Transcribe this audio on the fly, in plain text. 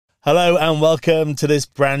Hello and welcome to this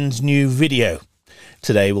brand new video.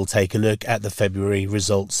 Today we'll take a look at the February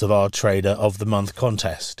results of our Trader of the Month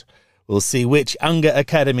contest. We'll see which Unger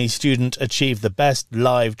Academy student achieved the best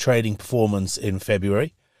live trading performance in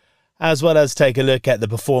February, as well as take a look at the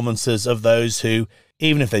performances of those who,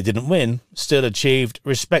 even if they didn't win, still achieved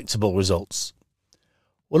respectable results.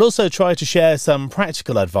 We'll also try to share some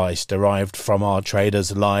practical advice derived from our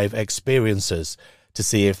traders' live experiences to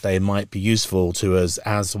see if they might be useful to us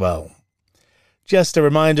as well. Just a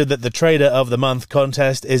reminder that the Trader of the Month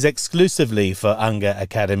contest is exclusively for Unger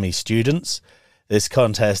Academy students. This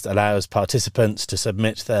contest allows participants to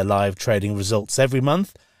submit their live trading results every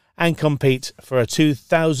month and compete for a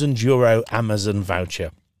 €2,000 Amazon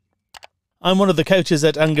voucher. I'm one of the coaches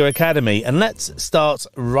at Unger Academy, and let's start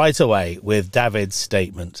right away with David's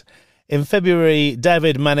statement. In February,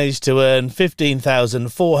 David managed to earn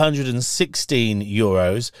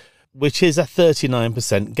 €15,416, which is a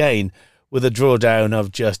 39% gain, with a drawdown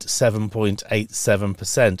of just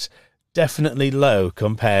 7.87%, definitely low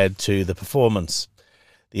compared to the performance.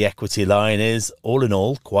 The equity line is, all in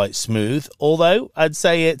all, quite smooth, although I'd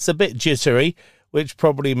say it's a bit jittery, which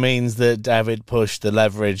probably means that David pushed the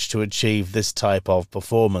leverage to achieve this type of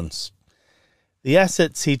performance. The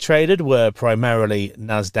assets he traded were primarily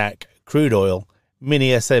Nasdaq, Crude Oil,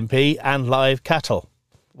 Mini S&P and live cattle.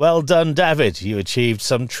 Well done, David. You achieved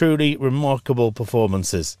some truly remarkable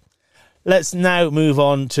performances. Let's now move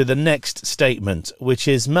on to the next statement, which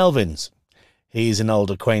is Melvin's. He's an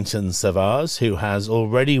old acquaintance of ours who has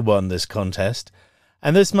already won this contest,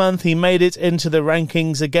 and this month he made it into the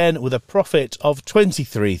rankings again with a profit of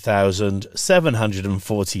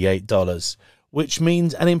 $23,748, which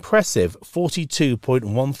means an impressive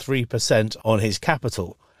 42.13% on his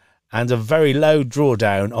capital, and a very low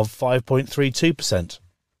drawdown of 5.32%.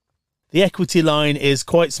 The equity line is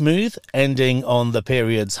quite smooth, ending on the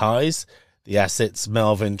period's highs. The assets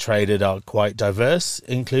Melvin traded are quite diverse,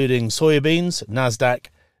 including soybeans, Nasdaq,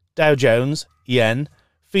 Dow Jones, yen,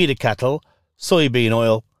 feeder cattle, soybean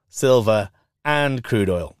oil, silver, and crude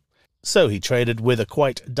oil. So he traded with a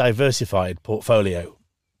quite diversified portfolio.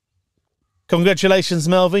 Congratulations,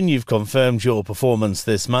 Melvin. You've confirmed your performance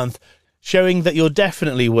this month, showing that you're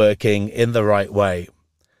definitely working in the right way.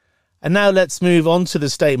 And now let's move on to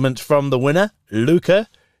the statement from the winner, Luca,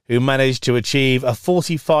 who managed to achieve a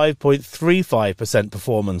 45.35%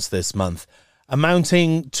 performance this month,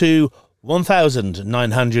 amounting to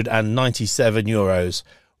 €1,997,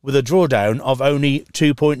 with a drawdown of only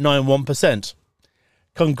 2.91%.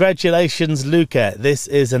 Congratulations, Luca. This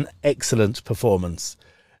is an excellent performance.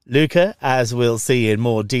 Luca, as we'll see in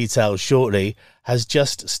more detail shortly, has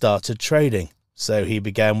just started trading, so he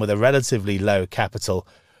began with a relatively low capital,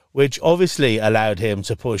 which obviously allowed him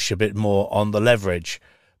to push a bit more on the leverage,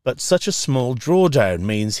 but such a small drawdown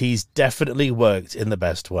means he's definitely worked in the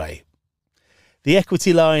best way. The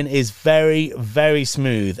equity line is very, very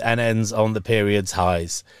smooth and ends on the period's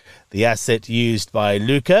highs. The asset used by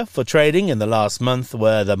Luca for trading in the last month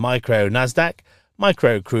were the micro Nasdaq,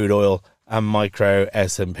 micro crude oil, and micro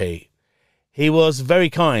S&P. He was very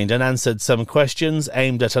kind and answered some questions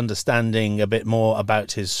aimed at understanding a bit more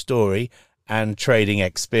about his story and trading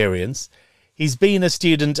experience. He's been a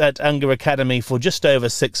student at Unger Academy for just over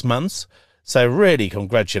 6 months, so really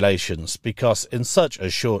congratulations, because in such a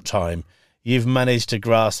short time you've managed to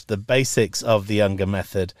grasp the basics of the Unger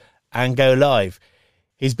Method and go live.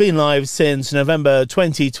 He's been live since November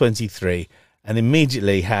 2023 and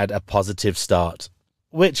immediately had a positive start,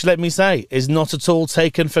 which, let me say, is not at all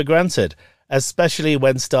taken for granted, especially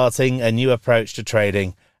when starting a new approach to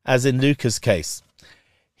trading, as in Luca's case.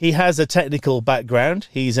 He has a technical background,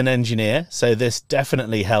 he's an engineer, so this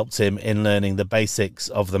definitely helped him in learning the basics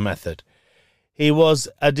of the method. He was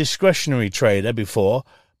a discretionary trader before,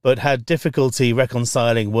 but had difficulty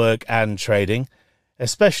reconciling work and trading,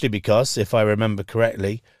 especially because, if I remember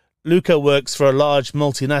correctly, Luca works for a large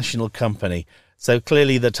multinational company, so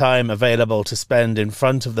clearly the time available to spend in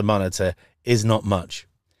front of the monitor is not much.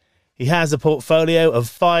 He has a portfolio of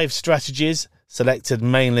 5 strategies, selected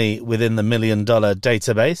mainly within the $1 Million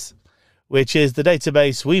database, which is the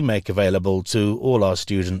database we make available to all our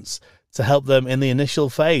students to help them in the initial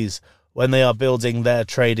phase when they are building their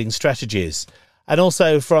trading strategies, and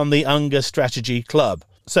also from the Unger Strategy Club.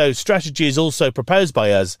 So strategies also proposed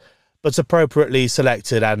by us, but appropriately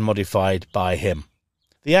selected and modified by him.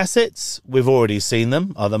 The assets, we've already seen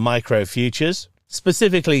them, are the micro futures,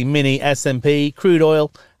 specifically Mini S&P, Crude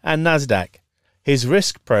Oil, and Nasdaq. His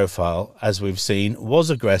risk profile, as we've seen, was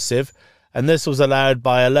aggressive, and this was allowed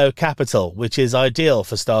by a low capital, which is ideal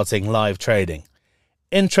for starting live trading.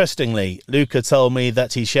 Interestingly, Luca told me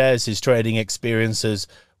that he shares his trading experiences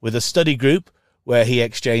with a study group where he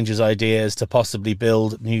exchanges ideas to possibly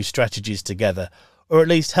build new strategies together, or at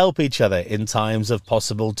least help each other in times of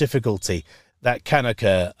possible difficulty that can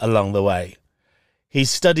occur along the way. He's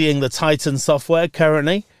studying the Titan software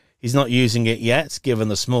currently. He's not using it yet, given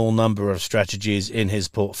the small number of strategies in his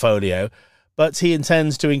portfolio, but he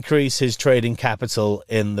intends to increase his trading capital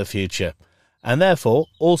in the future, and therefore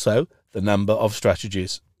also the number of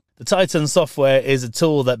strategies. The Titan software is a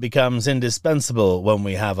tool that becomes indispensable when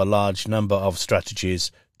we have a large number of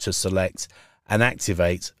strategies to select and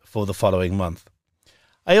activate for the following month.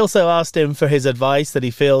 I also asked him for his advice that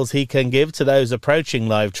he feels he can give to those approaching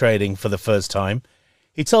live trading for the first time.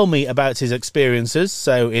 He told me about his experiences,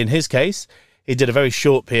 so in his case, he did a very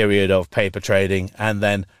short period of paper trading and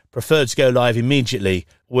then preferred to go live immediately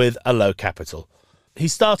with a low capital. He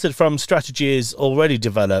started from strategies already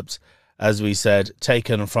developed, as we said,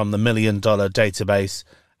 taken from the $1 Million database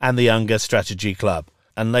and the Unger Strategy Club,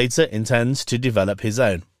 and later intends to develop his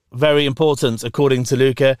own. Very important, according to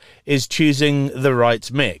Luca, is choosing the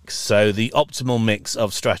right mix, so the optimal mix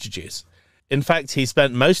of strategies. In fact, he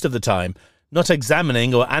spent most of the time not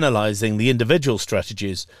examining or analysing the individual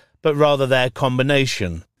strategies, but rather their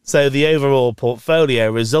combination, so the overall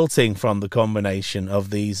portfolio resulting from the combination of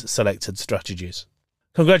these selected strategies.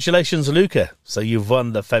 Congratulations, Luca, so you've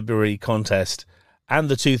won the February contest and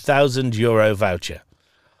the €2,000 voucher.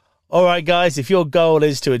 Alright guys, if your goal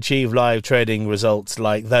is to achieve live trading results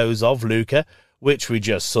like those of Luca, which we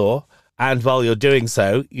just saw, and while you're doing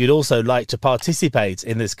so, you'd also like to participate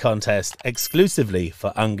in this contest exclusively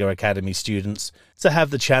for Unger Academy students to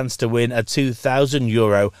have the chance to win a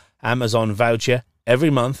 €2,000 Amazon voucher every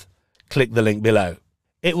month, click the link below.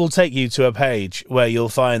 It will take you to a page where you'll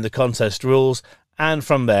find the contest rules, and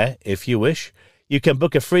from there, if you wish, you can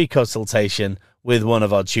book a free consultation with one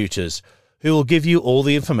of our tutors, who will give you all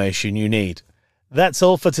the information you need. That's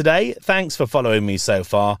all for today. Thanks for following me so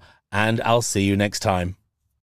far, and I'll see you next time.